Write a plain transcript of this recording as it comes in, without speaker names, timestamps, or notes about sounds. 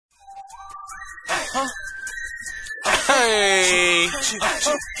Hey,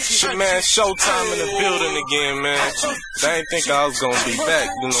 shit, man, Shotime in the building again, man. I ain't think I was gonna be back,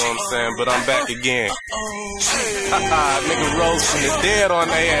 you know what I'm saying, but I'm back again. Nigga rose from the dead on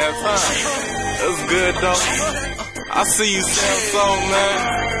their ass, huh? That's good, though. I see you, Sam, man.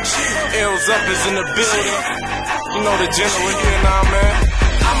 L's up is in the building. You know the general here now, man.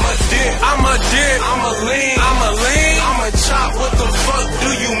 I'm a dip, I'm a dip, I'm a lean, I'm a lean, I'm a chop, what the fuck do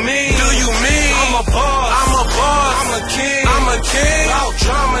you mean? Do you mean? I'm a boss, I'm a boss, I'm a king, I'm a king. Out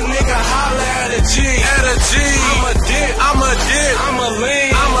drama, nigga, holla at a G, at a G. I'm a dip, I'm a dip, I'm a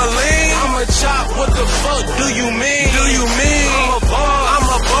lean, I'm a lean, I'm a chop, what the fuck do you mean? Do you mean? I'm a boss, I'm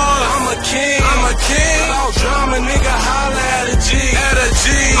a boss, I'm a king, I'm a king. Out drama, nigga, holla at a G, at a G.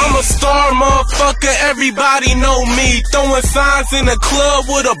 I'm a star, motherfucker, everybody know me. Throwing signs in the club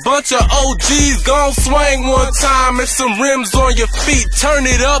with a bunch of OGs. Gon' swing one time and some rims on your feet. Turn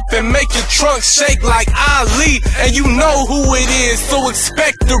it up and make your trunk shake like Ali. And you know who it is, so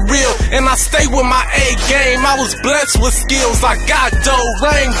expect the real. And I stay with my A game. I was blessed with skills. I got dough,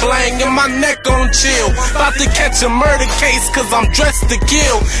 ring blang, and my neck on chill. About to catch a murder case cause I'm dressed to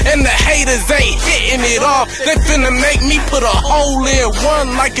kill. And the haters ain't hitting it off. They finna make me put a hole in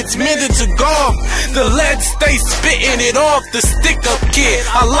one like it's miniature golf. The lead stay spitting it off. The stick up kid,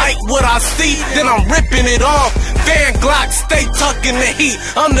 I like what I see, then I'm ripping it off. Van Glock stay tucking the heat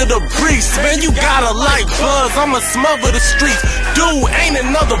under the briefs. Man, you gotta like buzz, I'ma smother the streets. Dude, ain't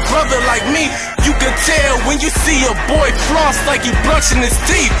another brother like me. You can tell when you see a boy floss like he brushing his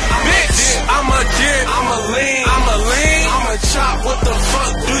teeth. Bitch, I'm a dip, I'm a lean, I'm a lean, I'm a chop, what the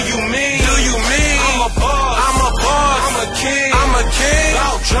fuck do you mean? Do you mean? I'm a boss, I'm a boss, I'm a king, I'm a king.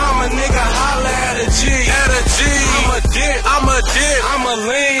 Out drama, nigga, holla at a G, at a G. I'm a dip, I'm a dip, I'm a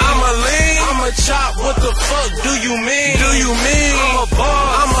lean, I'm a lean, I'm a chop, what the fuck do you mean? Do you mean? I'm a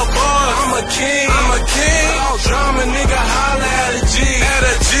boss, I'm a boss, I'm a king, I'm a king. Out drama, nigga, holla at a G, at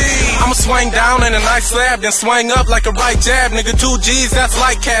a G. I'ma swing down in a nice slab, then swing up like a right jab. Nigga, 2 G's, that's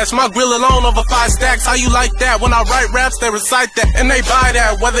like cash. My grill alone over 5 stacks. How you like that? When I write raps, they recite that, and they buy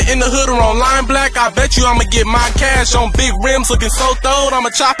that. Whether in the hood or on line black, I bet you I'ma get my cash. On big rims looking so throwed,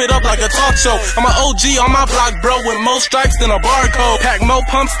 I'ma chop it up like a talk show. I'm an OG on my block, bro, with more stripes than a barcode. Pack more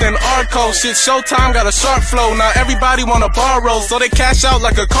pumps than Arco. Shit, Shotime got a sharp flow. Now everybody wanna borrow, so they cash out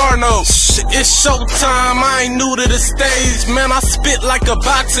like a car note. Shit, it's Shotime, I ain't new to the stage. Man, I spit like a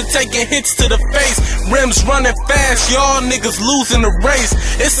boxer, taking hits to the face. Rims running fast, y'all niggas losing the race.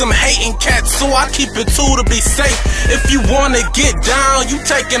 It's some hating cats, so I keep it 2 to be safe. If you wanna get down, you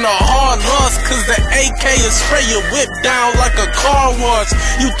taking a hard loss, cause the AK is spray your whip down like a car wash.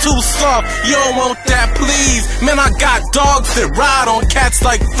 You too soft, you don't want that, please. Man, I got dogs that ride on cats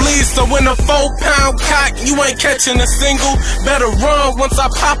like fleas. So when a 4-pound cock, you ain't catching a single. Better run, once I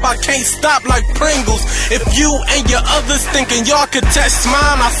pop, I can't stop like Pringles. If you and your others thinking y'all could test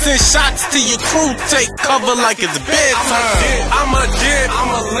mine, I send shots to your crew, take cover like it's bedtime. I'm a dip,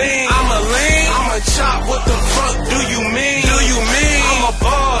 I'm a lean, I'm a lean, I'm a chop, what the fuck do you mean? Do you mean? I'm a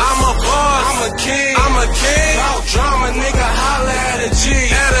boss, I'm a boss, I'm a king, I'm a king. Out drama, nigga, holla at a G,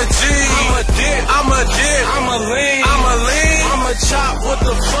 at a G. I'm a dip, I'm a dip, I'm a lean, I'm a lean, I'm a chop, what